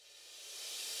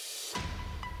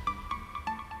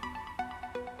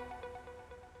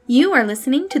You are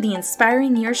listening to the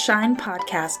Inspiring Your Shine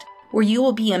podcast, where you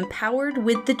will be empowered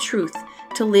with the truth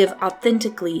to live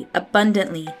authentically,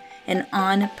 abundantly, and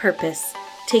on purpose,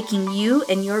 taking you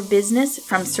and your business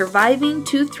from surviving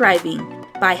to thriving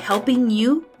by helping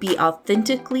you be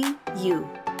authentically you.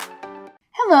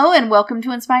 Hello and welcome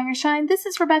to Inspiring Your Shine. This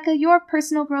is Rebecca, your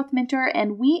personal growth mentor,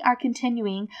 and we are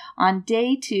continuing on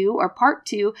day 2 or part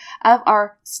 2 of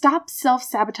our Stop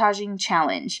Self-Sabotaging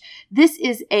Challenge. This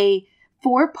is a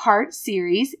 4-part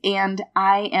series, and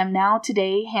I am now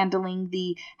today handling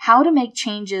the how to make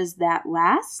changes that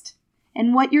last.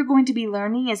 And what you're going to be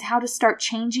learning is how to start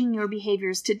changing your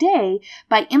behaviors today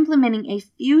by implementing a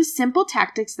few simple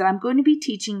tactics that I'm going to be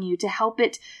teaching you to help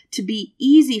it to be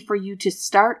easy for you to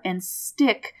start and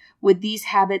stick with these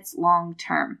habits long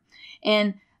term.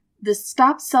 And the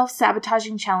Stop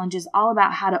Self-Sabotaging Challenge is all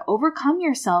about how to overcome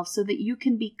yourself so that you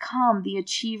can become the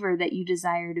achiever that you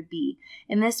desire to be.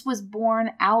 And this was born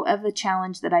out of a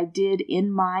challenge that I did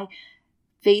in my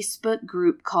Facebook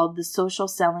group called the Social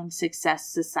Selling Success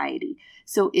Society.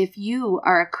 So if you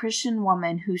are a Christian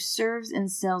woman who serves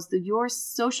and sells through your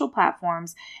social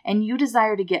platforms and you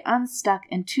desire to get unstuck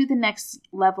and to the next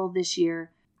level this year,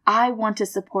 I want to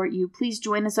support you. Please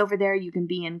join us over there. You can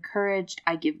be encouraged.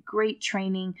 I give great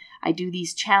training. I do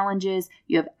these challenges.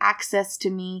 You have access to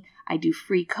me. I do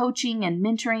free coaching and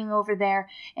mentoring over there,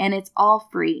 and it's all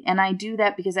free. And I do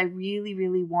that because I really,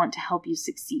 really want to help you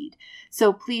succeed.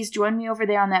 So please join me over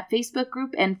there on that Facebook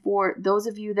group. And for those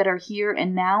of you that are here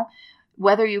and now,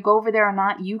 whether you go over there or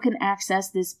not, you can access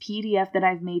this PDF that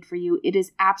I've made for you. It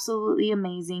is absolutely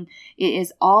amazing. It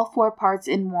is all 4 parts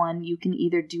in one. You can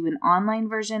either do an online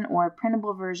version or a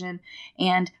printable version.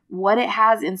 And what it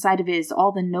has inside of it is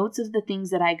all the notes of the things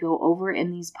that I go over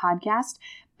in these podcasts.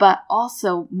 But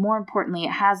also, more importantly,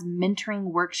 it has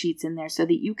mentoring worksheets in there so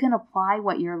that you can apply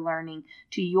what you're learning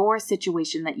to your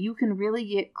situation, that you can really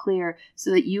get clear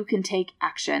so that you can take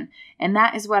action. And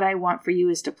that is what I want for you,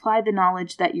 is to apply the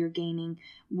knowledge that you're gaining.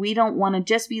 We don't want to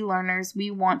just be learners. We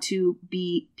want to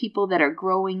be people that are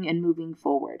growing and moving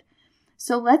forward.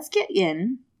 So let's get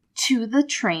in to the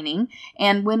training.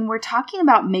 And when we're talking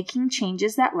about making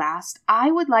changes that last, I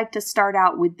would like to start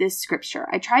out with this scripture.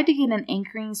 I tried to get an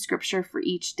anchoring scripture for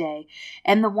each day.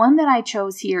 And the one that I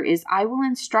chose here is, I will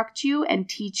instruct you and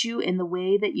teach you in the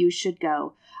way that you should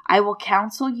go. I will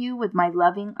counsel you with my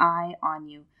loving eye on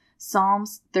you.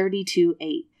 Psalms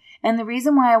 32:8. And the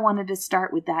reason why I wanted to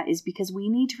start with that is because we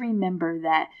need to remember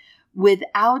that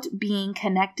without being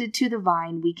connected to the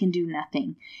vine, we can do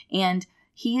nothing. And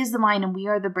He is the vine and we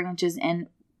are the branches, and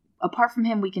apart from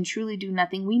Him, we can truly do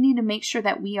nothing. We need to make sure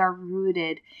that we are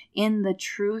rooted in the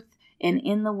truth and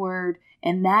in the Word,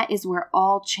 and that is where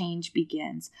all change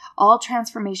begins. All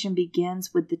transformation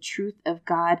begins with the truth of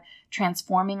God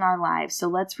transforming our lives. So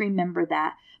let's remember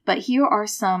that. But here are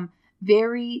some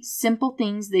very simple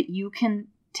things that you can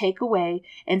take away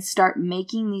and start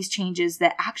making these changes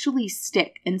that actually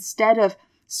stick, instead of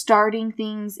starting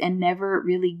things and never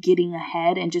really getting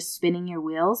ahead and just spinning your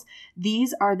wheels.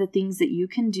 These are the things that you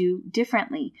can do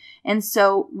differently. And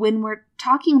so when we're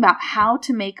talking about how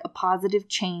to make a positive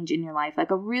change in your life,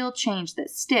 like a real change that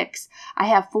sticks, I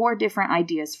have 4 different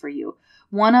ideas for you.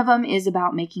 One of them is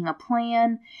about making a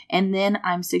plan, and then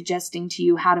I'm suggesting to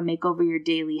you how to make over your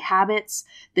daily habits.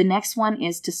 The next one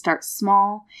is to start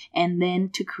small, and then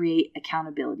to create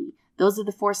accountability. Those are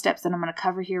the 4 steps that I'm going to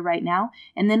cover here right now.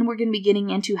 And then we're going to be getting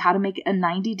into how to make a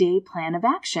 90-day plan of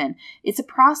action. It's a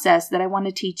process that I want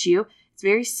to teach you. It's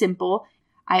very simple.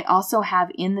 I also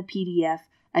have in the PDF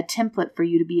a template for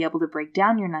you to be able to break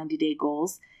down your 90-day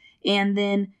goals. And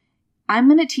then I'm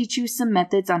going to teach you some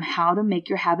methods on how to make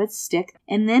your habits stick.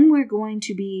 And then we're going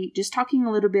to be just talking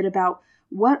a little bit about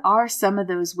what are some of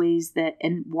those ways that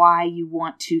and why you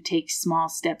want to take small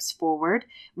steps forward,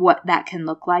 what that can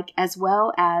look like, as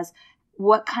well as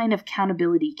what kind of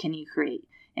accountability can you create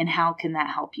and how can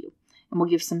that help you? And we'll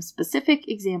give some specific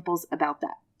examples about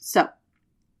that. So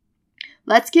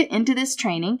let's get into this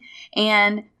training.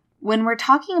 And when we're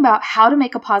talking about how to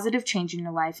make a positive change in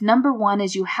your life, number 1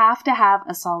 is you have to have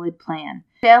a solid plan.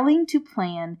 Failing to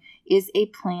plan is a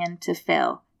plan to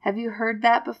fail. Have you heard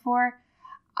that before?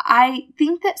 I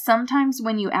think that sometimes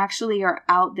when you actually are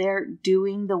out there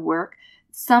doing the work,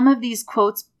 some of these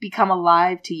quotes become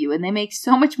alive to you and they make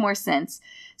so much more sense.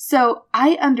 So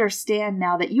I understand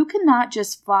now that you cannot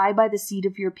just fly by the seat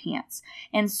of your pants.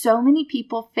 And so many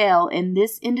people fail in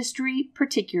this industry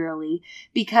particularly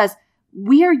because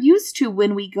we are used to,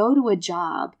 when we go to a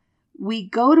job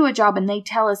and they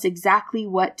tell us exactly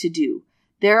what to do.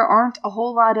 There aren't a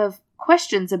whole lot of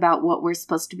questions about what we're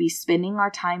supposed to be spending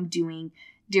our time doing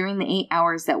during the 8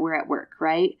 hours that we're at work,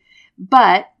 right?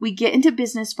 But we get into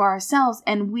business for ourselves,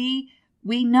 and we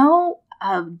know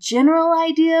a general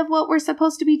idea of what we're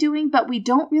supposed to be doing, but we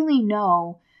don't really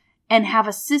know and have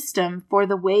a system for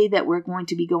the way that we're going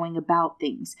to be going about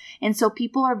things. And so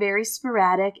people are very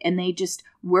sporadic, and they just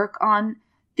work on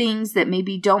things that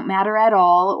maybe don't matter at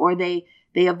all, or they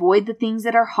avoid the things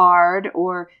that are hard,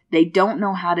 or they don't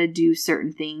know how to do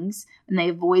certain things and they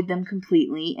avoid them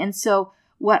completely. And so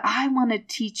what I want to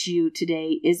teach you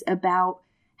today is about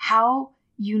how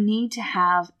you need to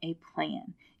have a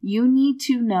plan. You need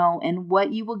to know, and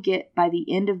what you will get by the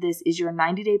end of this is your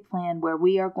 90-day plan, where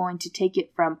we are going to take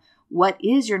it from what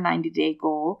is your 90-day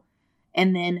goal,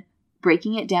 and then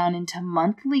breaking it down into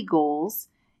monthly goals,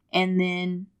 and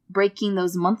then breaking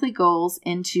those monthly goals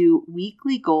into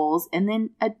weekly goals, and then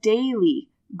a daily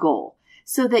goal,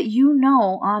 so that you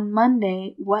know on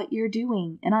Monday what you're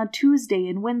doing. And on Tuesday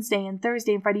and Wednesday and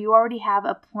Thursday and Friday, you already have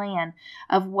a plan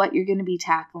of what you're going to be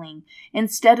tackling.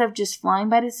 Instead of just flying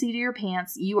by the seat of your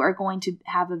pants, you are going to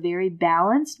have a very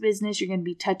balanced business. You're going to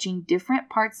be touching different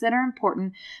parts that are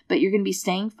important, but you're going to be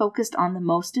staying focused on the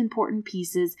most important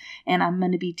pieces. And I'm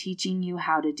going to be teaching you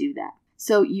how to do that.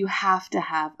 So you have to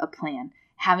have a plan.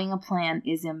 Having a plan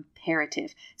is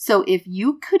imperative. So if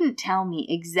you couldn't tell me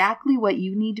exactly what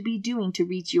you need to be doing to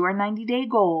reach your 90-day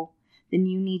goal, then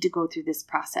you need to go through this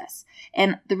process.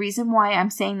 And the reason why I'm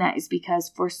saying that is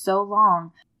because for so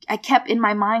long, I kept in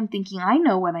my mind thinking, I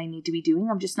know what I need to be doing.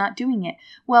 I'm just not doing it.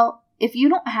 Well, if you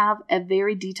don't have a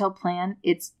very detailed plan,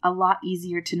 it's a lot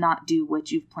easier to not do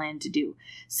what you've planned to do.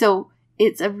 So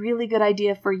it's a really good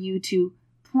idea for you to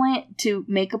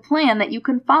make a plan that you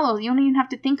can follow. You don't even have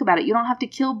to think about it. You don't have to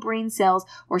kill brain cells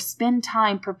or spend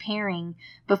time preparing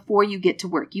before you get to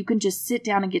work. You can just sit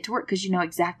down and get to work because you know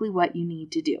exactly what you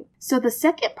need to do. So the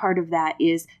second part of that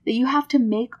is that you have to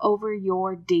make over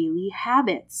your daily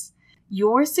habits.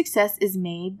 Your success is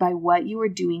made by what you are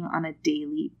doing on a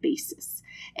daily basis.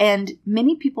 And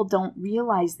many people don't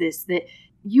realize this, that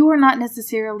you are not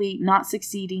necessarily not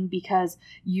succeeding because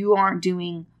you aren't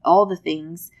doing all the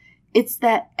things. It's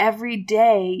that every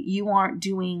day you aren't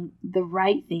doing the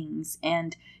right things,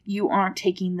 and you aren't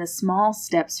taking the small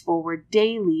steps forward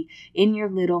daily in your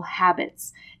little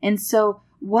habits. And so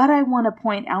what I want to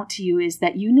point out to you is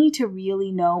that you need to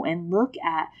really know and look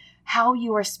at how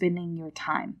you are spending your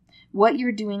time, what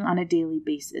you're doing on a daily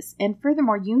basis. And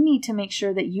furthermore, you need to make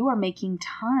sure that you are making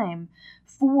time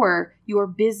for your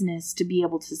business to be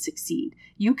able to succeed.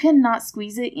 You cannot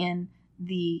squeeze it in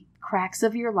the cracks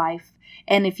of your life.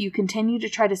 And if you continue to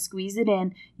try to squeeze it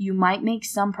in, you might make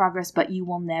some progress, but you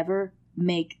will never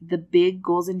make the big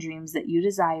goals and dreams that you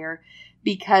desire,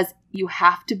 because you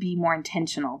have to be more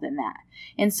intentional than that.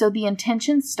 And so the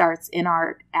intention starts in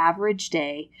our average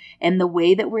day and the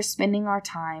way that we're spending our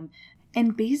time.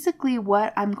 And basically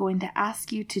what I'm going to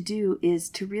ask you to do is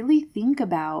to really think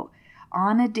about,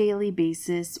 on a daily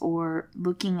basis, or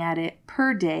looking at it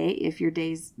per day if your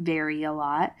days vary a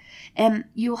lot. And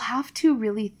you'll have to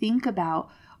really think about,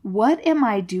 what am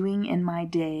I doing in my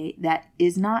day that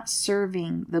is not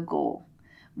serving the goal?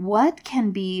 What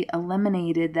can be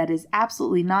eliminated that is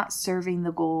absolutely not serving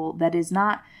the goal, that is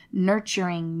not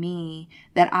nurturing me,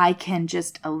 that I can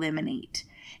just eliminate?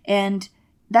 And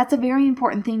that's a very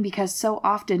important thing, because so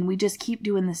often we just keep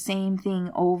doing the same thing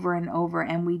over and over,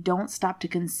 and we don't stop to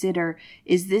consider,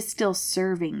 is this still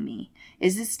serving me?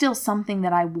 Is this still something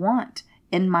that I want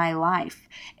in my life?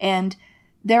 And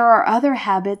there are other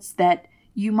habits that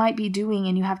you might be doing,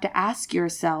 and you have to ask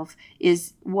yourself,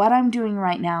 is what I'm doing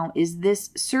right now, is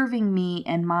this serving me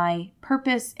and my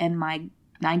purpose and my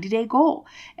 90-day goal?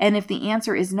 And if the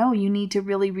answer is no, you need to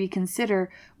really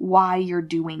reconsider why you're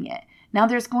doing it. Now,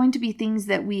 there's going to be things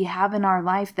that we have in our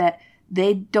life that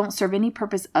they don't serve any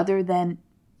purpose other than,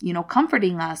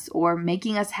 comforting us or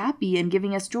making us happy and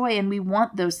giving us joy. And we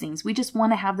want those things. We just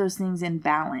want to have those things in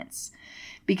balance.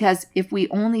 Because if we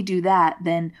only do that,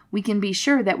 then we can be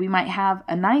sure that we might have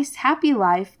a nice, happy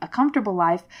life, a comfortable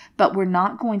life, but we're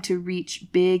not going to reach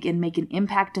big and make an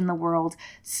impact in the world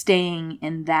staying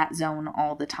in that zone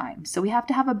all the time. So we have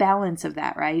to have a balance of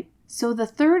that, right? So the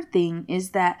third thing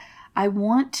is that I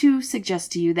want to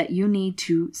suggest to you that you need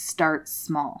to start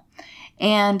small.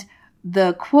 And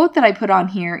the quote that I put on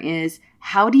here is,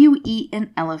 how do you eat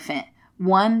an elephant?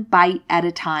 one bite at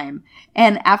a time.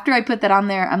 And after I put that on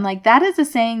there, I'm like, that is a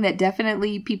saying that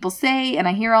definitely people say and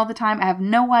I hear all the time. I have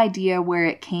no idea where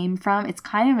it came from. It's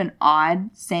kind of an odd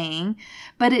saying,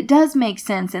 but it does make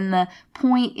sense. And the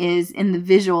point is, in the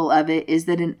visual of it, is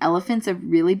that an elephant's a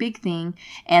really big thing.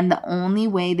 And the only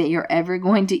way that you're ever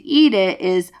going to eat it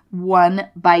is one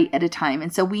bite at a time.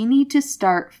 And so we need to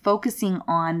start focusing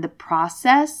on the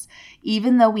process,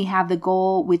 even though we have the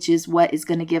goal, which is what is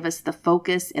going to give us the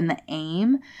focus and the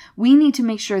aim. We need to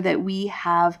make sure that we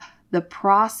have the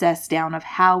process down of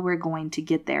how we're going to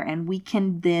get there. And we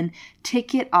can then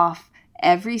tick it off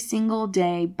every single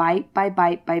day, bite by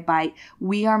bite by bite.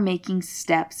 We are making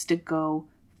steps to go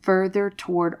further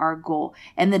toward our goal.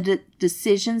 And the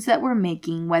decisions that we're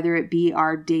making, whether it be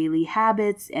our daily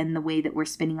habits and the way that we're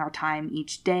spending our time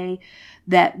each day,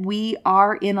 that we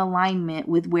are in alignment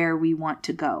with where we want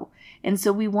to go. And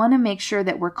so we want to make sure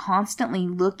that we're constantly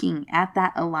looking at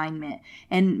that alignment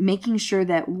and making sure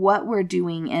that what we're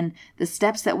doing and the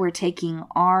steps that we're taking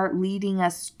are leading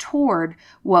us toward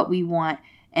what we want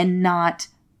and not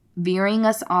veering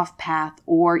us off path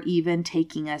or even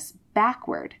taking us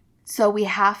backward. So we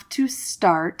have to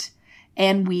start,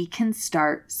 and we can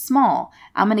start small.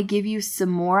 I'm going to give you some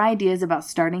more ideas about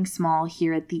starting small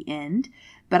here at the end,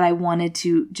 but I wanted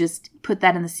to just put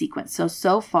that in the sequence.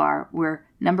 So far,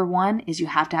 number 1 is you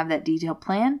have to have that detailed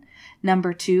plan.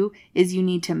 Number 2 is you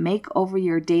need to make over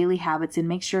your daily habits and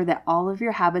make sure that all of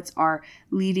your habits are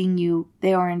leading you,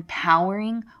 they are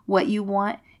empowering what you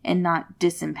want and not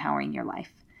disempowering your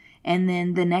life. And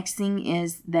then the next thing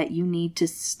is that you need to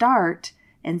start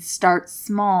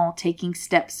small, taking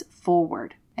steps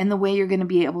forward. And the way you're going to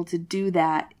be able to do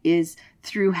that is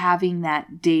through having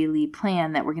that daily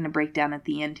plan that we're going to break down at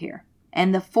the end here.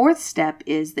 And the 4th step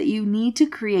is that you need to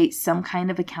create some kind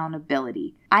of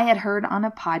accountability. I had heard on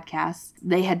a podcast,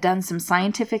 they had done some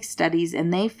scientific studies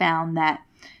and they found that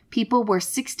people were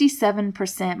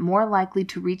 67% more likely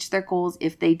to reach their goals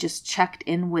if they just checked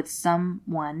in with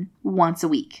someone once a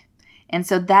week. And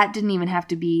so that didn't even have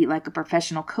to be like a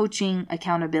professional coaching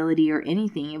accountability or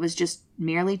anything. It was just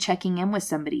merely checking in with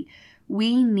somebody.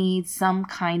 We need some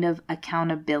kind of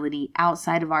accountability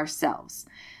outside of ourselves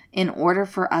in order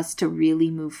for us to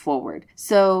really move forward.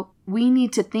 So we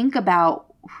need to think about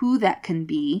who that can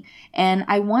be. And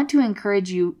I want to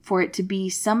encourage you for it to be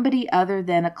somebody other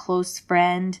than a close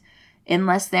friend,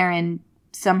 unless they're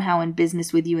somehow in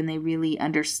business with you and they really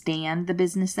understand the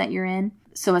business that you're in.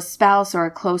 So a spouse or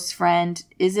a close friend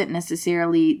isn't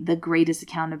necessarily the greatest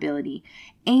accountability.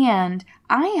 And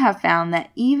I have found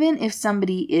that even if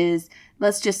somebody is,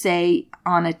 let's just say,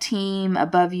 on a team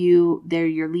above you, they're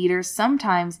your leader,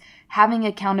 sometimes having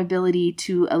accountability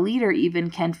to a leader even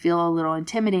can feel a little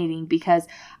intimidating, because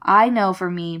I know for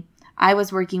me, I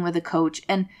was working with a coach,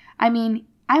 and I mean,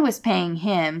 I was paying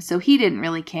him, so he didn't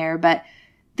really care, but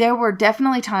there were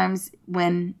definitely times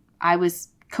when I was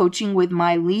coaching with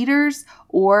my leaders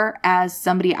or as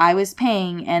somebody I was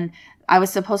paying, and I was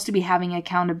supposed to be having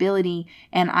accountability,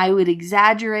 and I would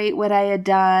exaggerate what I had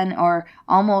done or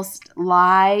almost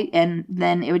lie, and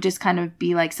then it would just kind of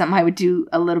be like something I would do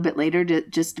a little bit later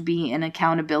just to be an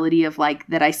accountability of like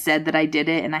that I said that I did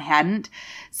it and I hadn't.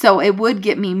 So it would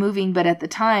get me moving, but at the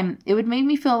time it would make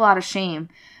me feel a lot of shame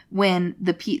when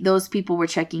those people were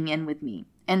checking in with me.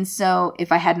 And so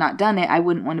if I had not done it, I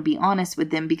wouldn't want to be honest with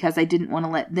them because I didn't want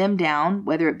to let them down,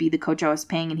 whether it be the coach I was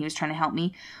paying and he was trying to help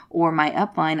me, or my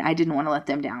upline, I didn't want to let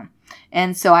them down.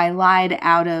 And so I lied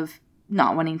out of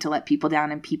not wanting to let people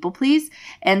down and people please.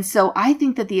 And so I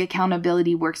think that the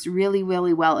accountability works really,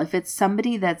 really well if it's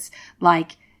somebody that's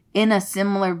like in a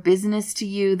similar business to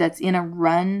you, that's in a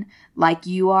run like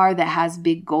you are, that has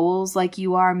big goals like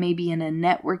you are, maybe in a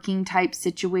networking type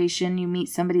situation, you meet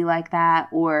somebody like that,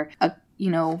 or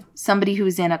somebody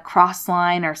who's in a cross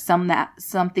line or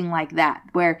something like that,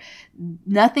 where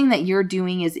nothing that you're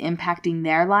doing is impacting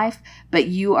their life, but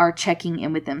you are checking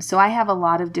in with them. So I have a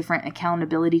lot of different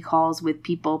accountability calls with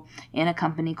people in a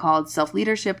company called Self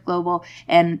Leadership Global,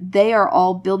 and they are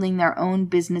all building their own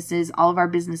businesses. All of our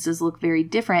businesses look very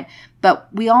different, but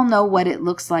we all know what it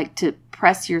looks like to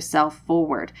press yourself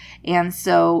forward. And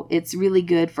so it's really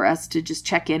good for us to just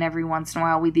check in every once in a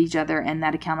while with each other, and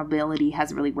that accountability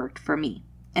has really worked for me.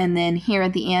 And then here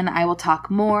at the end, I will talk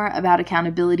more about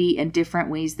accountability and different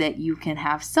ways that you can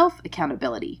have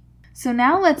self-accountability. So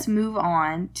now let's move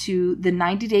on to the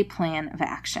 90-day plan of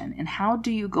action, and how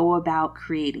do you go about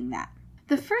creating that?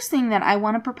 The first thing that I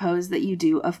want to propose that you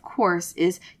do, of course,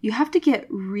 is you have to get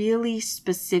really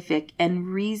specific and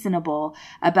reasonable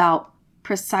about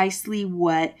precisely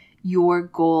what your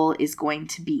goal is going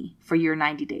to be for your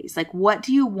 90 days. Like, what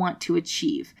do you want to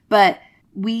achieve? But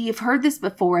we've heard this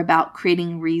before about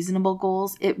creating reasonable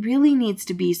goals. It really needs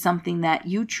to be something that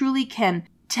you truly can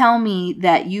tell me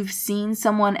that you've seen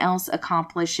someone else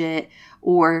accomplish it,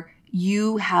 or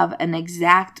you have an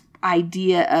exact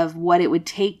idea of what it would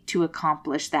take to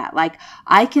accomplish that. Like,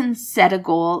 I can set a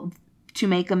goal to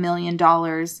make $1 million,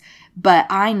 but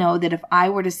I know that if I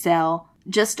were to sell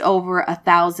just over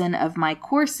 1,000 of my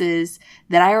courses,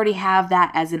 that I already have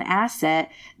that as an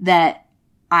asset, that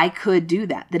I could do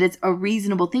that it's a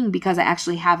reasonable thing because I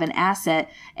actually have an asset,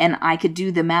 and I could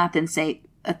do the math and say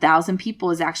 1,000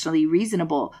 people is actually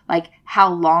reasonable. Like,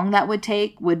 how long that would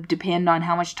take would depend on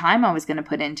how much time I was going to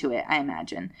put into it, I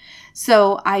imagine.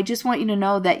 So I just want you to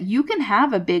know that you can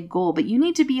have a big goal, but you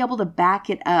need to be able to back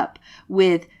it up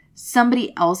with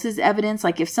somebody else's evidence.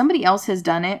 Like, if somebody else has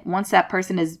done it, once that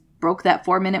person has broke that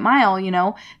 4-minute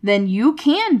mile, then you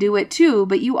can do it too,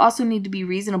 but you also need to be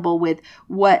reasonable with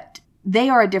what they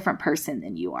are. A different person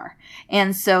than you are.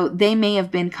 And so they may have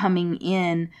been coming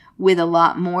in with a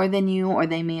lot more than you, or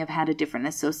they may have had a different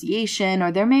association,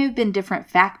 or there may have been different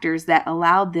factors that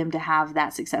allowed them to have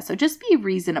that success. So just be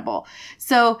reasonable.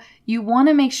 So you want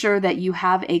to make sure that you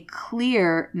have a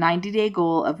clear 90-day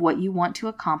goal of what you want to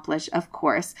accomplish. Of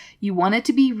course, you want it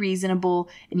to be reasonable,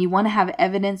 and you want to have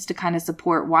evidence to kind of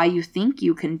support why you think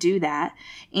you can do that.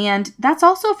 And that's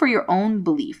also for your own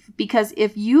belief, because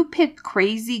if you pick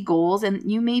crazy goals,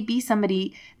 and you may be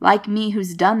somebody like me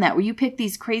who's done that, where you pick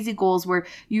these crazy goals where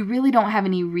you really don't have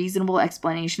any reasonable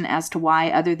explanation as to why,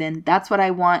 other than that's what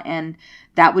I want and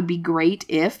that would be great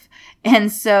if. And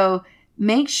so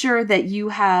make sure that you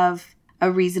have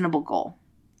a reasonable goal.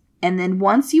 And then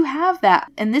once you have that,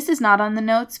 and this is not on the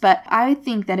notes, but I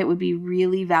think that it would be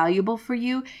really valuable for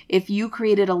you if you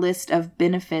created a list of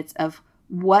benefits of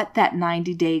what that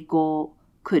 90-day goal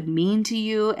could mean to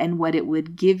you and what it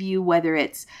would give you, whether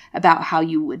it's about how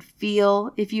you would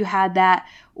feel if you had that,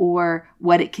 or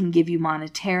what it can give you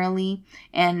monetarily.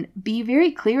 And be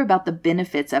very clear about the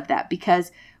benefits of that,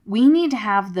 because we need to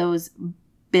have those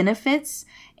benefits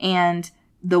and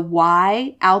the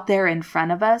why out there in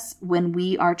front of us when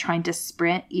we are trying to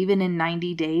sprint, even in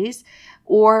 90 days,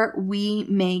 or we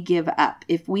may give up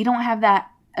if we don't have that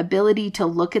ability to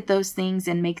look at those things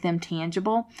and make them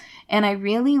tangible. And I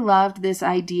really loved this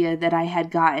idea that I had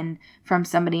gotten from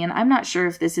somebody, and I'm not sure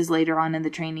if this is later on in the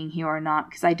training here or not,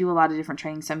 because I do a lot of different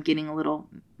trainings, so I'm getting a little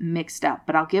mixed up,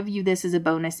 but I'll give you this as a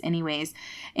bonus anyways.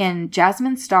 And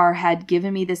Jasmine Star had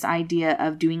given me this idea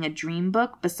of doing a dream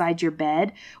book beside your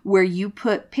bed, where you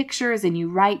put pictures and you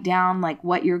write down like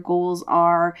what your goals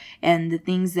are and the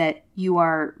things that you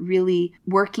are really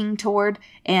working toward,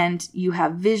 and you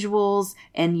have visuals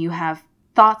and you have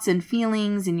thoughts and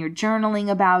feelings, and you're journaling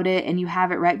about it, and you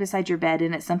have it right beside your bed,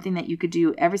 and it's something that you could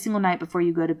do every single night before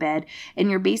you go to bed. And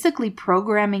you're basically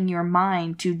programming your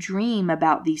mind to dream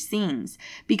about these things,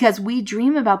 because we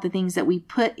dream about the things that we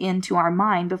put into our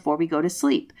mind before we go to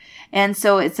sleep. And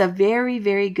so it's a very,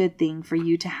 very good thing for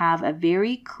you to have a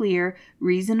very clear,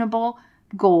 reasonable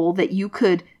goal that you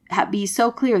could be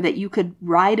so clear that you could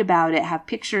write about it, have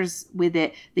pictures with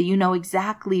it, that you know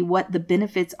exactly what the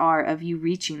benefits are of you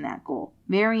reaching that goal.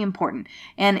 Very important.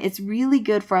 And it's really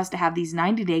good for us to have these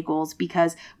 90-day goals,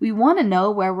 because we want to know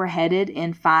where we're headed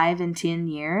in 5 and 10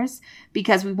 years,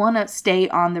 because we want to stay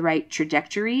on the right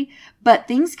trajectory. But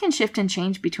things can shift and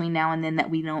change between now and then that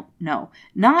we don't know.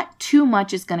 Not too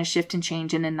much is going to shift and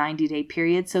change in a 90-day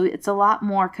period, so it's a lot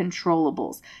more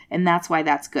controllables, and that's why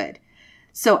that's good.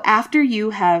 So after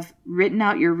you have written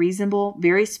out your reasonable,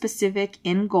 very specific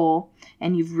end goal,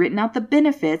 and you've written out the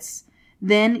benefits,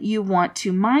 then you want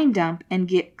to mind dump and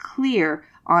get clear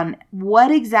on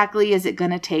what exactly is it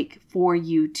going to take for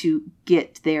you to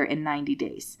get there in 90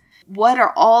 days. What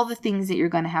are all the things that you're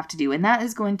going to have to do? And that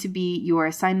is going to be your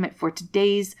assignment for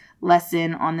today's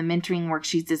lesson on the mentoring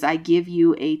worksheets, as I give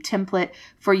you a template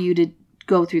for you to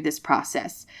go through this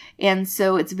process. And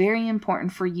so it's very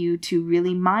important for you to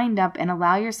really mind up and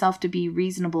allow yourself to be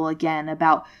reasonable again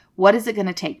about what is it going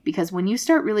to take. Because when you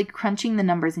start really crunching the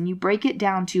numbers and you break it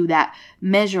down to that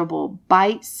measurable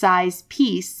bite-sized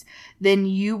piece, then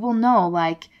you will know,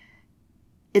 like,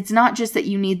 it's not just that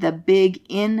you need the big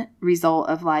end result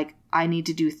of like, I need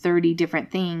to do 30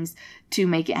 different things to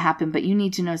make it happen, but you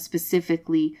need to know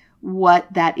specifically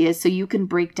what that is, so you can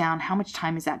break down how much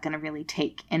time is that going to really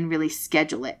take and really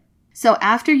schedule it. So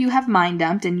after you have mind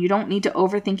dumped, and you don't need to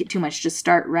overthink it too much, just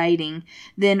start writing,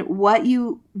 then what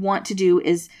you want to do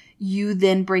is you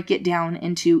then break it down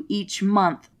into each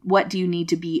month. What do you need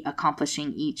to be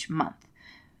accomplishing each month?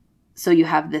 So you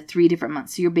have the 3 different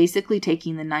months. So you're basically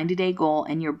taking the 90-day goal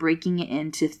and you're breaking it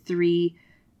into 3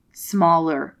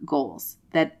 smaller goals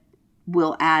that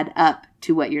will add up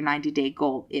to what your 90-day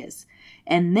goal is.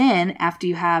 And then after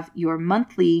you have your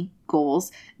monthly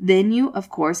goals, then you, of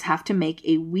course, have to make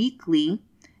a weekly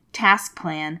task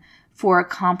plan for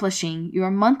accomplishing your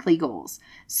monthly goals.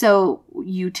 So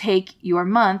you take your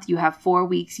month, you have 4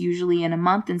 weeks usually in a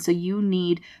month, and so you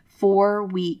need 4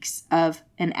 weeks of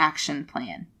an action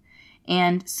plan.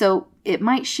 And so it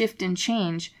might shift and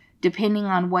change depending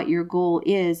on what your goal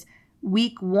is.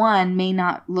 Week 1 may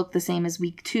not look the same as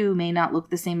week 2, may not look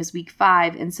the same as week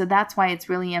 5. And so that's why it's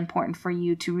really important for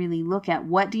you to really look at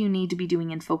what do you need to be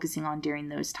doing and focusing on during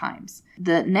those times.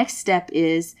 The next step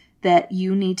is that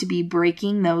you need to be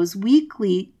breaking those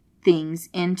weekly things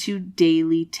into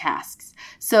daily tasks.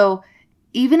 So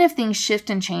even if things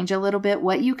shift and change a little bit,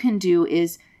 what you can do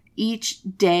is each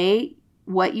day,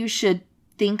 what you should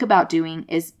think about doing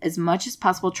is, as much as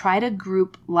possible, try to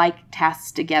group like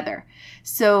tasks together.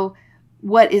 So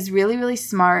what is really, really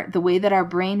smart, the way that our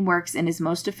brain works and is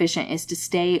most efficient, is to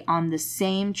stay on the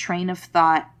same train of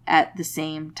thought at the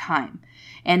same time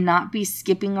and not be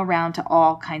skipping around to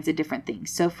all kinds of different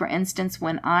things. So for instance,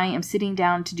 when I am sitting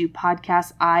down to do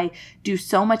podcasts, I do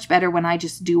so much better when I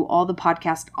just do all the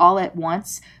podcasts all at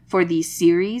once for these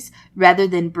series rather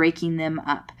than breaking them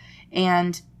up.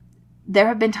 And there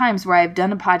have been times where I've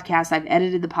done a podcast, I've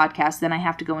edited the podcast, then I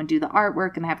have to go and do the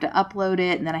artwork and I have to upload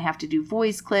it, and then I have to do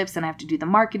voice clips and I have to do the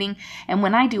marketing. And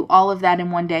when I do all of that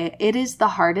in one day, it is the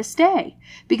hardest day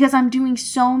because I'm doing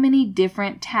so many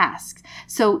different tasks.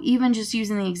 So even just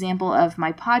using the example of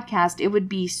my podcast, it would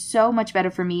be so much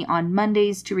better for me on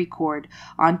Mondays to record,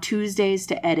 on Tuesdays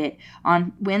to edit,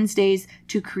 on Wednesdays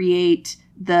to create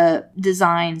the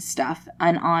design stuff,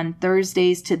 and on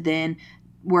Thursdays to then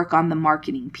work on the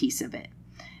marketing piece of it,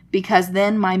 because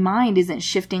then my mind isn't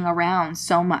shifting around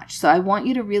so much. So I want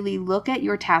you to really look at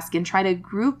your task and try to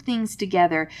group things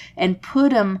together and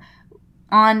put them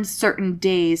on certain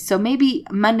days. So maybe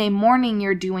Monday morning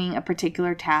you're doing a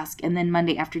particular task, and then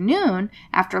Monday afternoon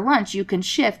after lunch you can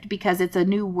shift because it's a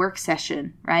new work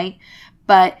session, right?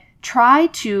 But try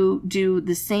to do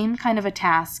the same kind of a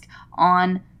task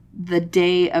on the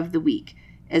day of the week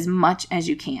as much as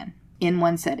you can in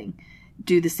one setting.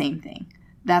 Do the same thing.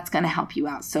 That's going to help you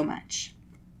out so much.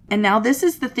 And now this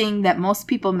is the thing that most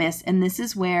people miss, and this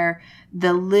is where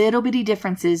the little bitty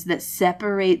differences that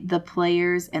separate the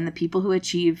players and the people who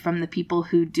achieve from the people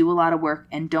who do a lot of work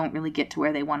and don't really get to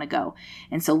where they want to go.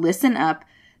 And so listen up.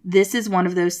 This is one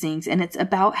of those things, and it's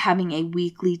about having a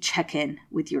weekly check-in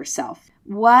with yourself.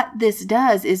 What this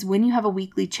does is when you have a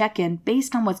weekly check-in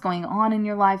based on what's going on in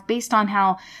your life, based on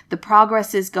how the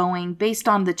progress is going, based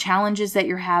on the challenges that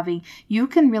you're having, you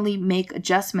can really make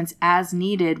adjustments as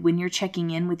needed when you're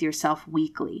checking in with yourself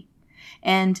weekly.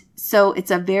 And so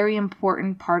it's a very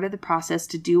important part of the process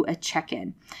to do a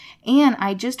check-in. And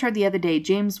I just heard the other day,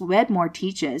 James Wedmore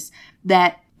teaches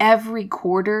that every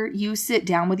quarter you sit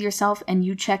down with yourself and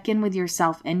you check in with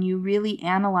yourself and you really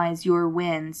analyze your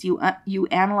wins. You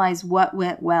analyze what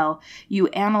went well. You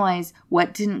analyze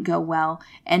what didn't go well,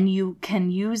 and you can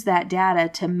use that data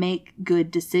to make good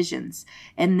decisions.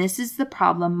 And this is the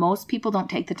problem. Most people don't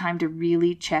take the time to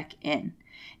really check in.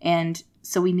 And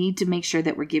so we need to make sure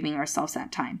that we're giving ourselves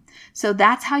that time. So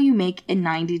that's how you make a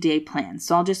 90-day plan.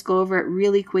 So I'll just go over it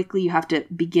really quickly. You have to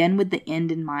begin with the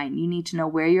end in mind. You need to know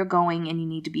where you're going, and you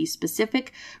need to be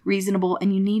specific, reasonable,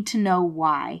 and you need to know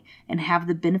why and have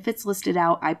the benefits listed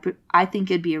out. I think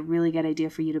it'd be a really good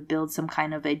idea for you to build some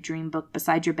kind of a dream book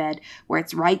beside your bed where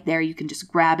it's right there. You can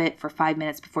just grab it for 5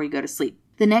 minutes before you go to sleep.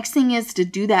 The next thing is to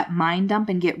do that mind dump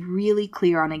and get really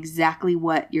clear on exactly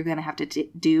what you're going to have to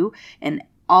do and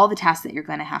all the tasks that you're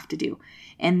going to have to do.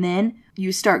 And then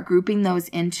you start grouping those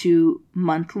into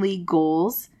monthly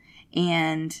goals,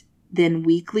 and then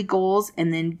weekly goals,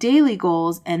 and then daily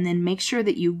goals, and then make sure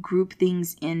that you group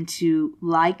things into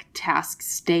like tasks,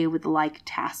 stay with like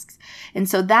tasks. And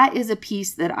so that is a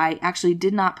piece that I actually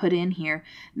did not put in here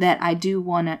that I do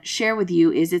want to share with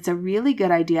you. Is it's a really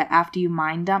good idea after you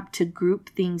mind dump to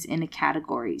group things into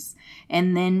categories.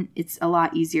 And then it's a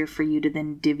lot easier for you to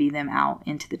then divvy them out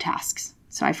into the tasks.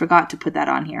 So I forgot to put that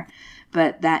on here,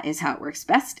 but that is how it works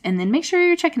best. And then make sure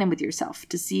you're checking in with yourself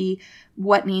to see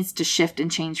what needs to shift and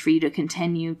change for you to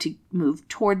continue to move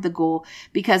toward the goal.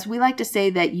 Because we like to say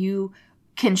that you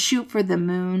can shoot for the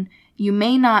moon. You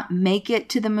may not make it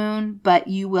to the moon, but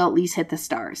you will at least hit the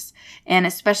stars. And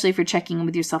especially if you're checking in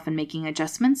with yourself and making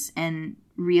adjustments and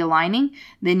realigning,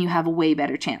 then you have a way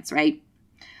better chance, right?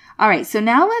 All right, so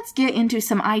now let's get into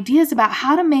some ideas about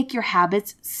how to make your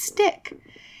habits stick.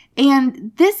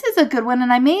 And this is a good one,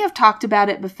 and I may have talked about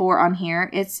it before on here.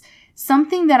 It's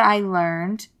something that I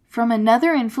learned from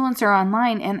another influencer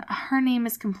online, and her name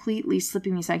is completely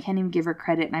slipping me, so I can't even give her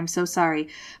credit, and I'm so sorry.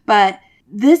 But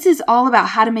this is all about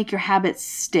how to make your habits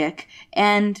stick.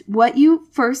 And what you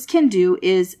first can do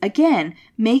is, again,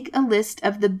 make a list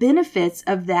of the benefits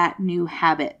of that new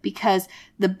habit, because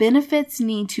the benefits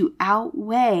need to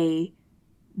outweigh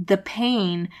the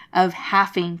pain of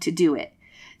having to do it.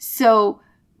 So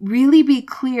really be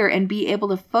clear and be able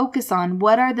to focus on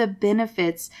what are the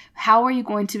benefits, how are you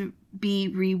going to be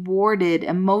rewarded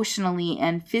emotionally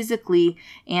and physically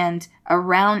and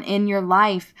around in your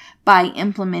life by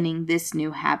implementing this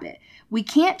new habit. We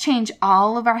can't change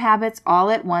all of our habits all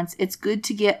at once. It's good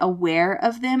to get aware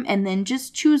of them and then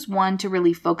just choose one to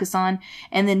really focus on.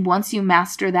 And then once you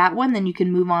master that one, then you can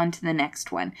move on to the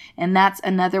next one. And that's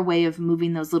another way of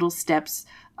moving those little steps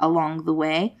along the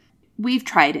way. We've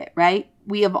tried it, right?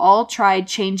 We have all tried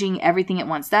changing everything at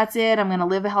once. That's it. I'm going to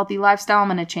live a healthy lifestyle. I'm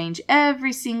going to change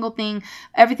every single thing,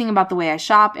 everything about the way I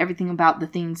shop, everything about the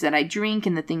things that I drink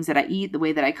and the things that I eat, the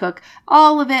way that I cook,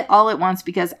 all of it all at once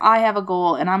because I have a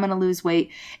goal and I'm going to lose weight.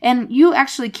 And you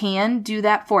actually can do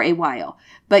that for a while,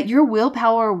 but your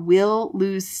willpower will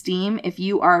lose steam if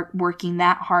you are working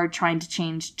that hard trying to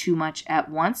change too much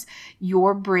at once.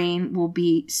 Your brain will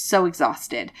be so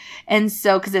exhausted. And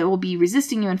so, because it will be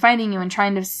resisting you and fighting you and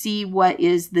trying to see what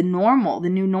is the normal, the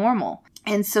new normal.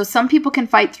 And so some people can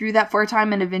fight through that for a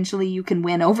time and eventually you can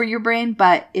win over your brain.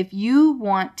 But if you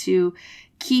want to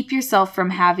keep yourself from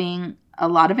having a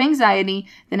lot of anxiety,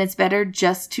 then it's better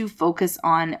just to focus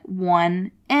on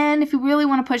one. And if you really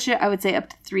want to push it, I would say up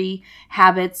to 3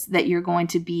 habits that you're going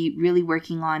to be really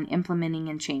working on implementing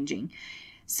and changing.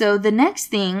 So the next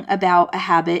thing about a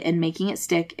habit and making it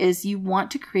stick is you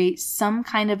want to create some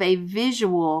kind of a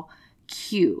visual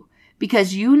cue,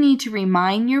 because you need to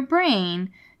remind your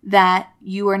brain that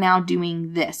you are now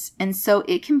doing this. And so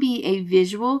it can be a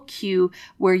visual cue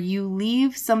where you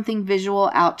leave something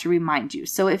visual out to remind you.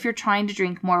 So if you're trying to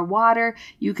drink more water,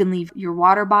 you can leave your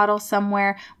water bottle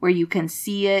somewhere where you can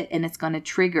see it and it's going to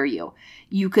trigger you.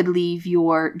 You could leave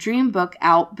your dream book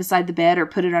out beside the bed or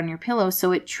put it on your pillow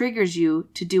so it triggers you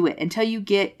to do it. Until you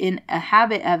get in a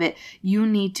habit of it, you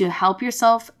need to help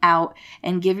yourself out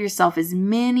and give yourself as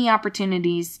many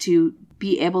opportunities to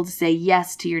be able to say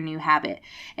yes to your new habit.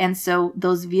 And so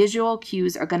those visual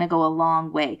cues are going to go a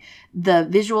long way. The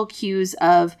visual cues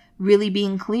of really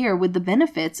being clear with the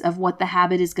benefits of what the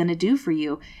habit is going to do for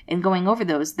you and going over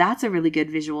those, that's a really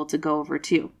good visual to go over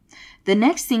too. The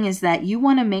next thing is that you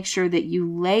want to make sure that you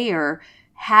layer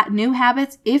new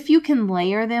habits. If you can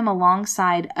layer them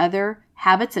alongside other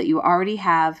habits that you already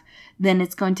have, then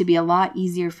it's going to be a lot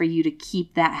easier for you to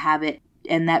keep that habit.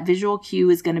 And that visual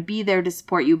cue is going to be there to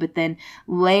support you, but then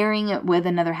layering it with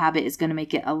another habit is going to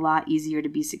make it a lot easier to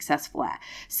be successful at.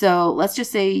 So let's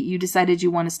just say you decided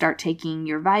you want to start taking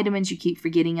your vitamins, you keep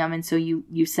forgetting them, and so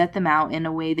you set them out in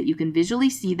a way that you can visually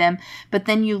see them, but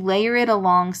then you layer it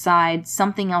alongside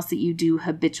something else that you do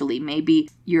habitually, maybe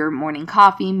your morning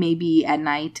coffee, maybe at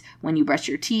night when you brush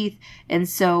your teeth. And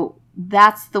so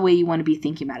that's the way you want to be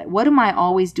thinking about it. What am I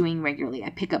always doing regularly? I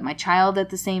pick up my child at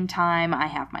the same time. I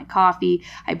have my coffee.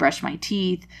 I brush my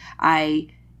teeth. I,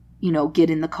 get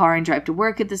in the car and drive to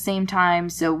work at the same time.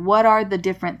 So what are the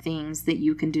different things that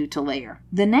you can do to layer?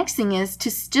 The next thing is to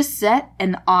just set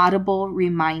an audible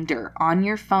reminder on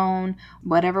your phone,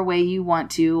 whatever way you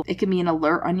want to. It can be an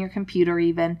alert on your computer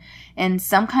even, and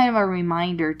some kind of a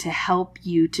reminder to help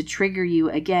you, to trigger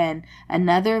you again,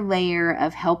 another layer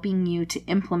of helping you to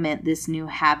implement this new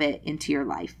habit into your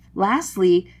life.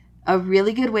 Lastly, a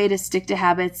really good way to stick to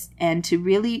habits and to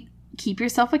really keep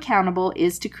yourself accountable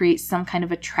is to create some kind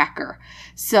of a tracker.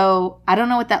 So I don't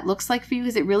know what that looks like for you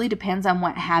because it really depends on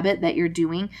what habit that you're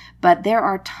doing, but there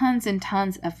are tons and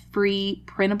tons of free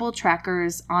printable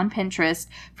trackers on Pinterest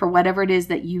for whatever it is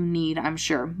that you need, I'm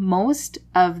sure. Most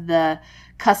of the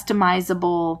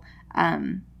customizable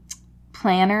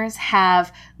planners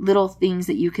have little things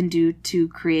that you can do to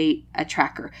create a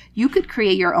tracker. You could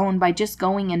create your own by just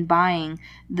going and buying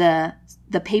the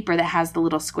paper that has the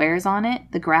little squares on it,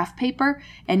 the graph paper,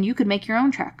 and you could make your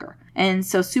own tracker. And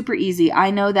so super easy. I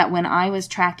know that when I was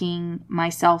tracking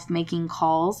myself making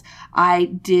calls,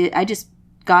 I just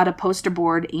got a poster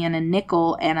board and a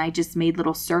nickel and I just made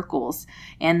little circles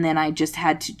and then I just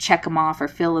had to check them off or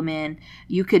fill them in.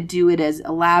 You could do it as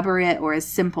elaborate or as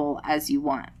simple as you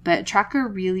want. But a tracker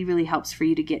really, really helps for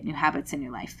you to get new habits in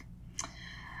your life.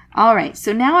 All right,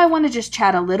 so now I want to just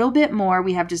chat a little bit more.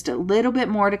 We have just a little bit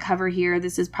more to cover here.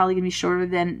 This is probably going to be shorter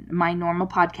than my normal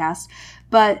podcast,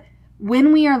 but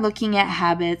when we are looking at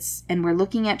habits and we're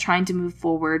looking at trying to move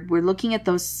forward, we're looking at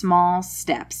those small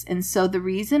steps. And so the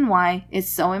reason why it's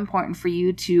so important for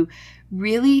you to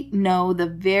really know the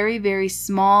very, very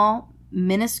small,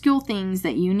 minuscule things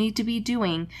that you need to be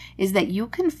doing is that you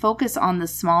can focus on the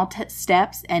small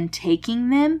steps and taking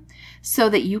them so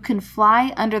that you can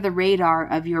fly under the radar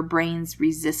of your brain's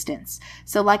resistance.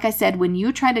 So like I said, when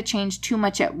you try to change too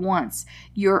much at once,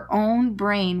 your own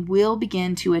brain will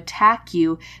begin to attack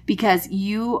you because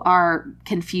you are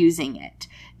confusing it.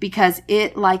 Because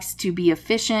it likes to be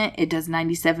efficient. It does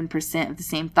 97% of the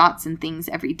same thoughts and things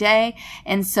every day.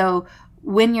 And so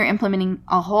when you're implementing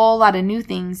a whole lot of new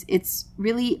things, it's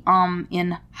really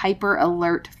in hyper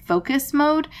alert focus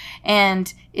mode,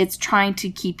 and it's trying to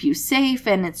keep you safe,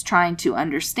 and it's trying to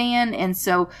understand. And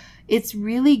so it's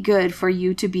really good for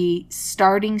you to be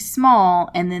starting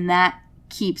small, and then that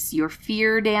keeps your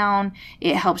fear down.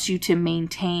 It helps you to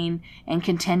maintain and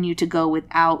continue to go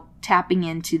without tapping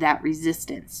into that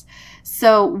resistance.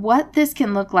 So what this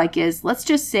can look like is, let's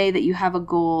just say that you have a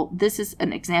goal. This is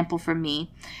an example for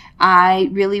me. I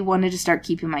really wanted to start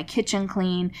keeping my kitchen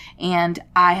clean, and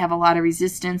I have a lot of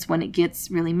resistance when it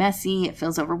gets really messy. It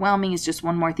feels overwhelming. It's just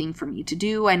one more thing for me to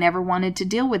do. I never wanted to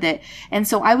deal with it. And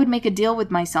so I would make a deal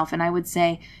with myself, and I would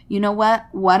say, you know what?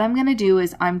 What I'm going to do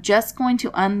is I'm just going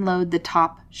to unload the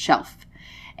top shelf.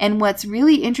 And what's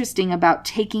really interesting about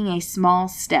taking a small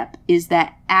step is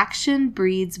that action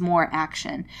breeds more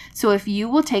action. So if you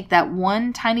will take that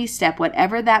one tiny step,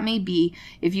 whatever that may be,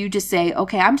 if you just say,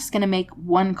 okay, I'm just going to make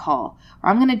one call, or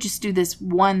I'm going to just do this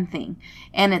one thing,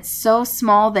 and it's so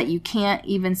small that you can't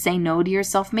even say no to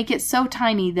yourself, make it so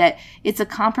tiny that it's a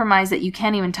compromise that you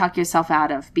can't even talk yourself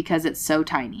out of because it's so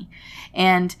tiny.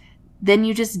 And then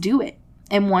you just do it.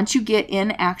 And once you get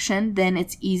in action, then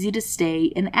it's easy to stay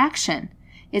in action.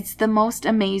 It's the most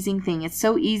amazing thing. It's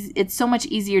so easy. It's so much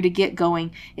easier to get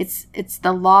going. It's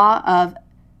the law of,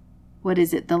 what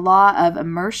is it? The law of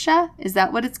inertia? Is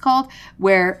that what it's called?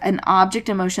 Where an object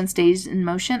in motion stays in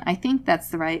motion. I think that's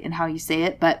the right and how you say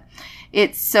it, but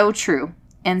it's so true.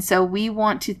 And so we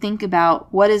want to think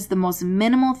about what is the most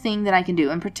minimal thing that I can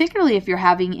do. And particularly if you're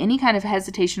having any kind of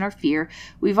hesitation or fear,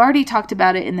 we've already talked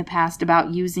about it in the past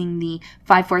about using the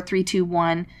 5, 4, 3, 2,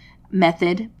 1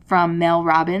 method from Mel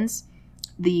Robbins.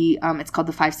 It's called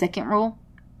the 5-second rule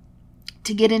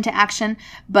to get into action.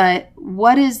 But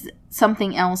what is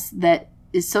something else that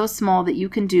is so small that you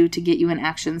can do to get you in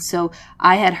action? So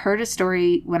I had heard a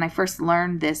story when I first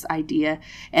learned this idea,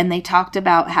 and they talked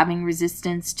about having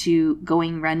resistance to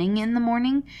going running in the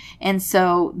morning. And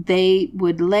so they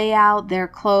would lay out their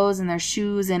clothes and their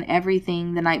shoes and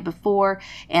everything the night before.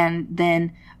 And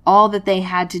then all that they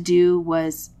had to do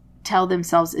was tell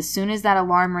themselves, as soon as that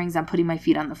alarm rings, I'm putting my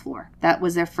feet on the floor. That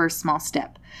was their first small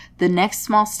step. The next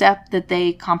small step that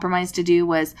they compromised to do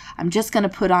was, I'm just going to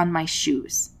put on my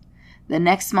shoes. The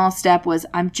next small step was,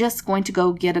 I'm just going to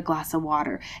go get a glass of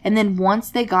water. And then once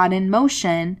they got in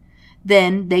motion,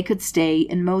 then they could stay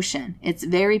in motion. It's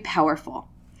very powerful.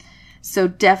 So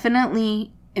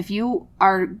definitely, if you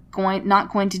are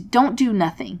don't do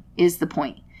nothing is the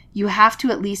point. You have to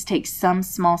at least take some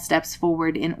small steps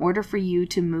forward in order for you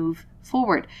to move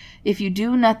forward. If you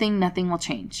do nothing, nothing will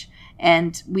change.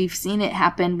 And we've seen it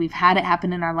happen. We've had it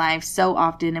happen in our lives so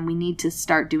often, and we need to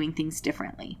start doing things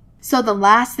differently. So the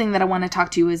last thing that I want to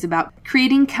talk to you is about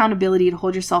creating accountability to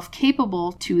hold yourself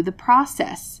capable to the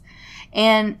process.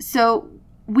 And so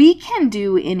we can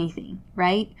do anything,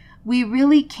 right? We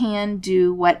really can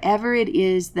do whatever it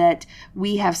is that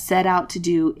we have set out to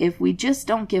do if we just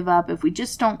don't give up, if we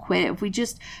just don't quit, if we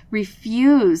just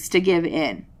refuse to give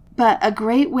in. But a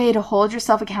great way to hold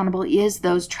yourself accountable is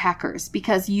those trackers,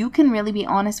 because you can really be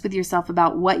honest with yourself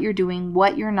about what you're doing,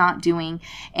 what you're not doing.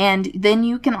 And then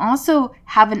you can also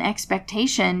have an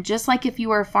expectation, just like if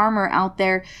you are a farmer out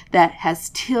there that has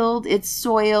tilled its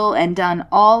soil and done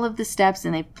all of the steps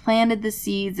and they've planted the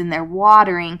seeds and they're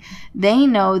watering, they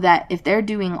know that if they're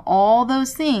doing all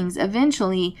those things,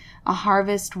 eventually a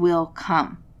harvest will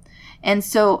come. And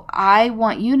so I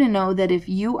want you to know that if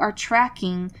you are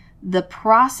tracking the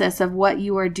process of what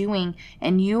you are doing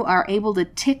and you are able to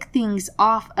tick things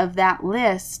off of that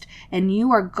list and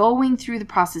you are going through the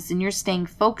process and you're staying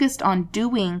focused on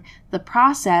doing the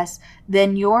process,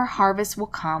 then your harvest will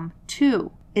come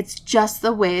too. It's just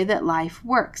the way that life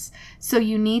works. So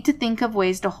you need to think of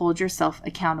ways to hold yourself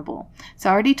accountable.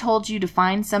 So I already told you to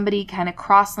find somebody kind of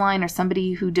cross-line or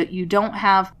somebody who you don't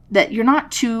have, that you're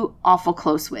not too awful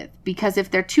close with. Because if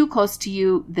they're too close to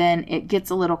you, then it gets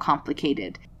a little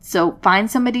complicated. So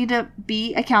find somebody to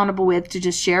be accountable with, to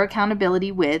just share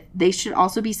accountability with. They should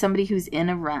also be somebody who's in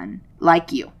a run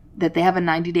like you, that they have a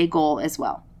 90-day goal as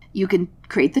well. You can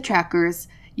create the trackers.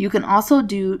 You can also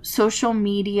do social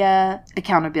media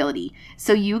accountability.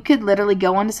 So you could literally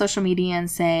go onto social media and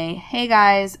say, hey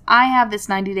guys, I have this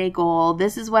 90-day goal.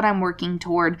 This is what I'm working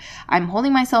toward. I'm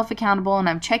holding myself accountable and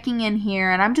I'm checking in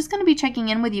here. And I'm just going to be checking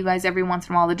in with you guys every once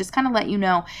in a while to just kind of let you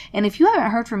know. And if you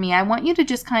haven't heard from me, I want you to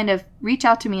just kind of reach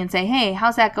out to me and say, hey,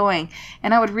 how's that going?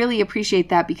 And I would really appreciate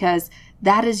that, because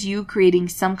that is you creating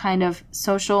some kind of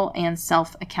social and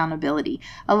self accountability.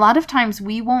 A lot of times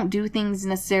we won't do things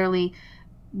necessarily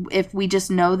if we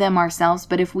just know them ourselves,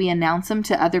 but if we announce them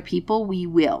to other people, we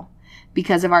will,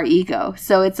 because of our ego.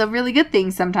 So it's a really good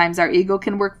thing. Sometimes our ego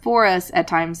can work for us at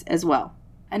times as well.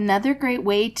 Another great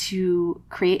way to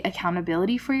create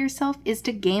accountability for yourself is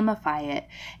to gamify it.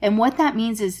 And what that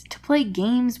means is to play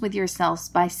games with yourselves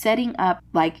by setting up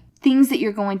like things that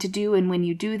you're going to do. And when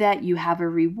you do that, you have a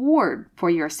reward for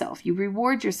yourself. You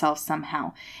reward yourself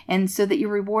somehow. And so that you're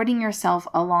rewarding yourself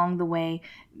along the way,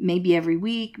 maybe every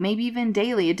week, maybe even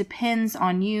daily. It depends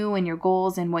on you and your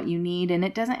goals and what you need. And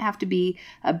it doesn't have to be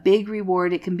a big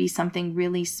reward. It can be something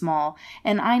really small.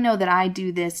 And I know that I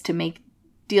do this to make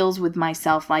deals with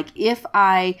myself. Like if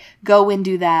I go and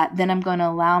do that, then I'm going to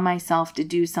allow myself to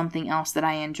do something else that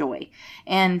I enjoy.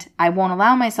 And I won't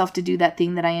allow myself to do that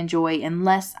thing that I enjoy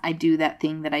unless I do that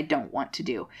thing that I don't want to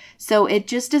do. So it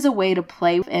just is a way to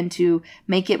play and to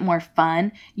make it more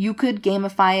fun. You could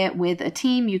gamify it with a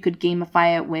team. You could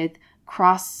gamify it with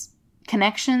cross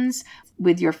connections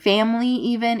with your family.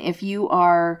 Even if you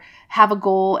have a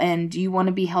goal and you want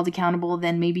to be held accountable,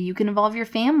 then maybe you can involve your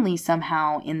family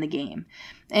somehow in the game.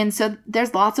 And so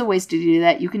there's lots of ways to do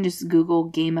that. You can just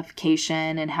Google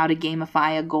gamification and how to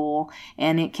gamify a goal,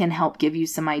 and it can help give you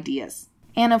some ideas.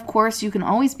 And of course, you can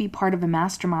always be part of a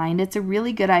mastermind. It's a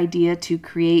really good idea to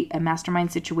create a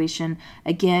mastermind situation,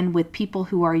 again, with people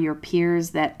who are your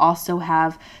peers that also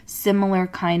have similar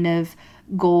kind of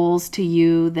goals to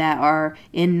you that are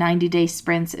in 90-day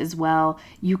sprints as well.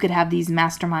 You could have these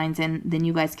masterminds, and then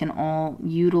you guys can all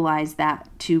utilize that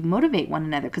to motivate one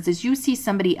another. Because as you see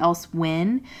somebody else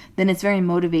win, then it's very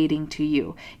motivating to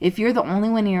you. If you're the only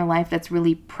one in your life that's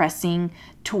really pressing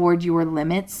toward your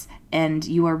limits and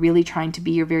you are really trying to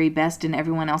be your very best and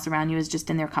everyone else around you is just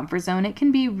in their comfort zone, it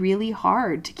can be really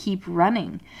hard to keep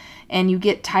running. And you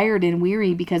get tired and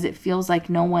weary because it feels like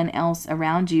no one else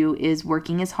around you is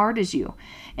working as hard as you.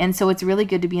 And so it's really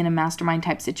good to be in a mastermind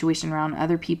type situation around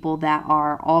other people that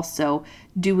are also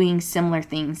doing similar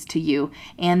things to you.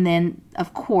 And then,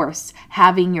 of course,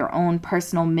 having your own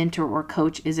personal mentor or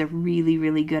coach is a really,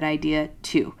 really good idea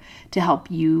too, to help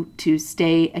you to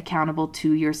stay accountable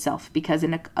to yourself. Because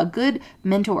a good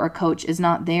mentor or coach is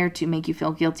not there to make you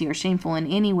feel guilty or shameful in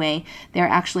any way. They're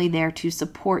actually there to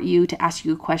support you, to ask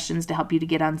you questions, to help you to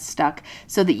get unstuck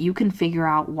so that you can figure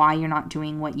out why you're not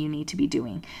doing what you need to be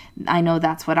doing. I know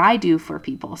that's what I do for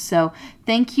people. So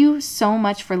thank you so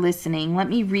much for listening. Let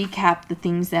me recap the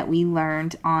things that we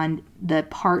learned on the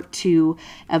part 2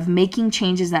 of making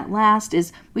changes that last.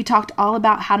 Is we talked all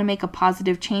about how to make a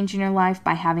positive change in your life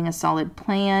by having a solid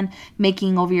plan,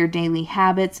 making over your daily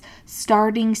habits,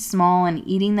 starting small and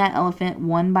eating that elephant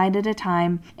one bite at a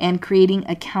time, and creating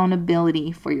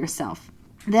accountability for yourself.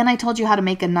 Then I told you how to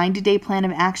make a 90-day plan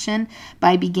of action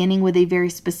by beginning with a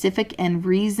very specific and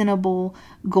reasonable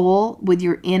goal with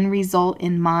your end result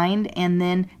in mind, and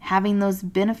then having those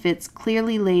benefits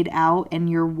clearly laid out and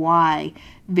your why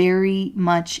very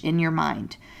much in your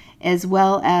mind, as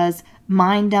well as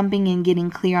mind dumping and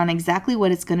getting clear on exactly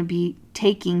what it's going to be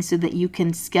taking so that you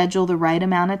can schedule the right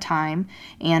amount of time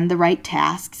and the right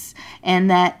tasks, and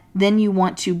that then you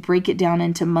want to break it down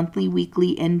into monthly,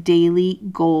 weekly, and daily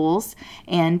goals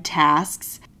and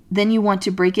tasks. Then you want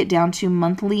to break it down to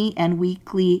monthly and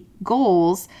weekly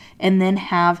goals, and then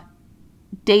have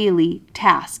daily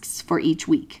tasks for each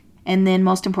week. And then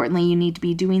most importantly, you need to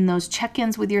be doing those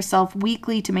check-ins with yourself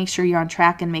weekly to make sure you're on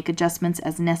track and make adjustments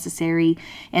as necessary.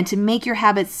 And to make your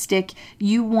habits stick,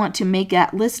 you want to make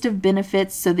that list of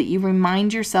benefits so that you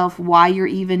remind yourself why you're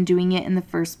even doing it in the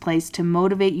first place, to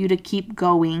motivate you to keep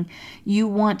going. You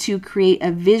want to create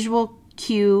a visual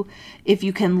cue. If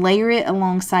you can layer it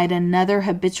alongside another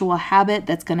habitual habit,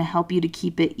 that's going to help you to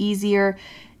keep it easier.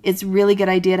 It's a really good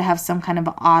idea to have some kind of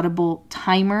audible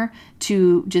timer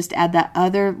to just add that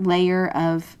other layer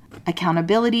of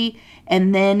accountability.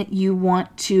 And then you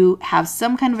want to have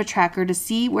some kind of a tracker to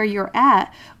see where you're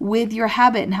at with your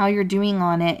habit and how you're doing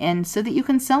on it, and so that you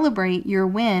can celebrate your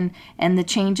win and the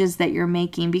changes that you're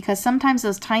making. Because sometimes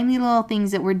those tiny little things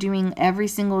that we're doing every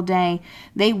single day,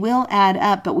 they will add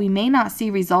up, but we may not see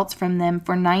results from them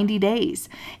for 90 days.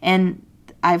 And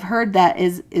I've heard that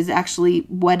is actually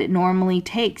what it normally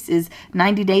takes, is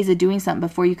 90 days of doing something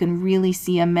before you can really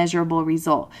see a measurable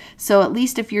result. So at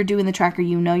least if you're doing the tracker,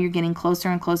 you know you're getting closer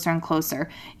and closer and closer,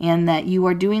 and that you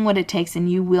are doing what it takes,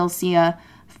 and you will see a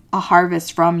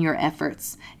harvest from your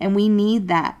efforts. And we need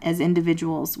that as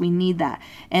individuals. We need that.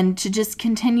 And to just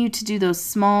continue to do those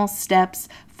small steps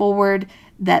forward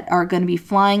that are going to be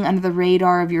flying under the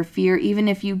radar of your fear. Even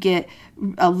if you get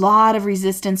a lot of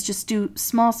resistance, just do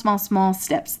small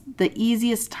steps. The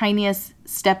easiest, tiniest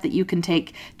step that you can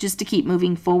take just to keep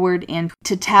moving forward and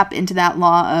to tap into that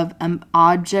law of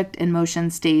object in motion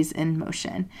stays in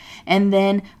motion. And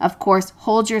then, of course,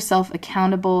 hold yourself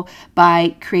accountable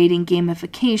by creating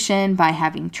gamification, by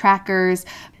having trackers.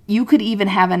 You could even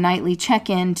have a nightly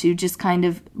check-in to just kind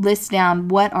of list down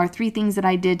what are 3 things that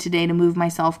I did today to move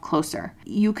myself closer.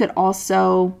 You could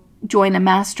also join a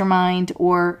mastermind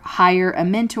or hire a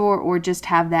mentor or just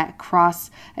have that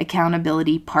cross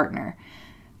accountability partner.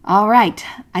 All right,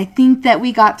 I think that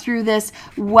we got through this.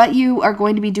 What you are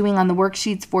going to be doing on the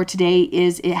worksheets for today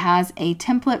is it has a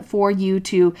template for you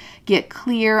to get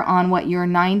clear on what your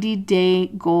 90-day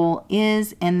goal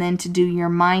is, and then to do your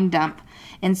mind dump.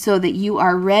 And so that you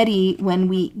are ready when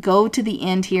we go to the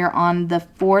end here on the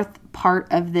 4th part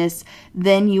of this,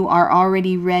 then you are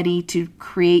already ready to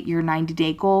create your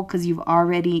 90-day goal because you've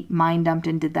already mind dumped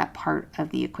and did that part of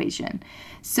the equation.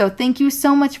 So thank you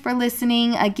so much for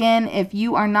listening. Again, if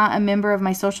you are not a member of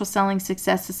my Social Selling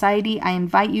Success Society, I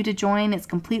invite you to join. It's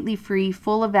completely free,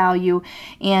 full of value.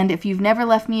 And if you've never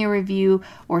left me a review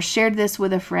or shared this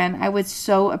with a friend, I would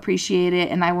so appreciate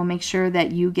it. And I will make sure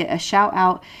that you get a shout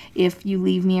out if you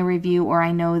leave me a review or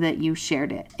I know that you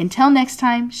shared it. Until next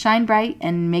time, shine bright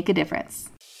and make a difference.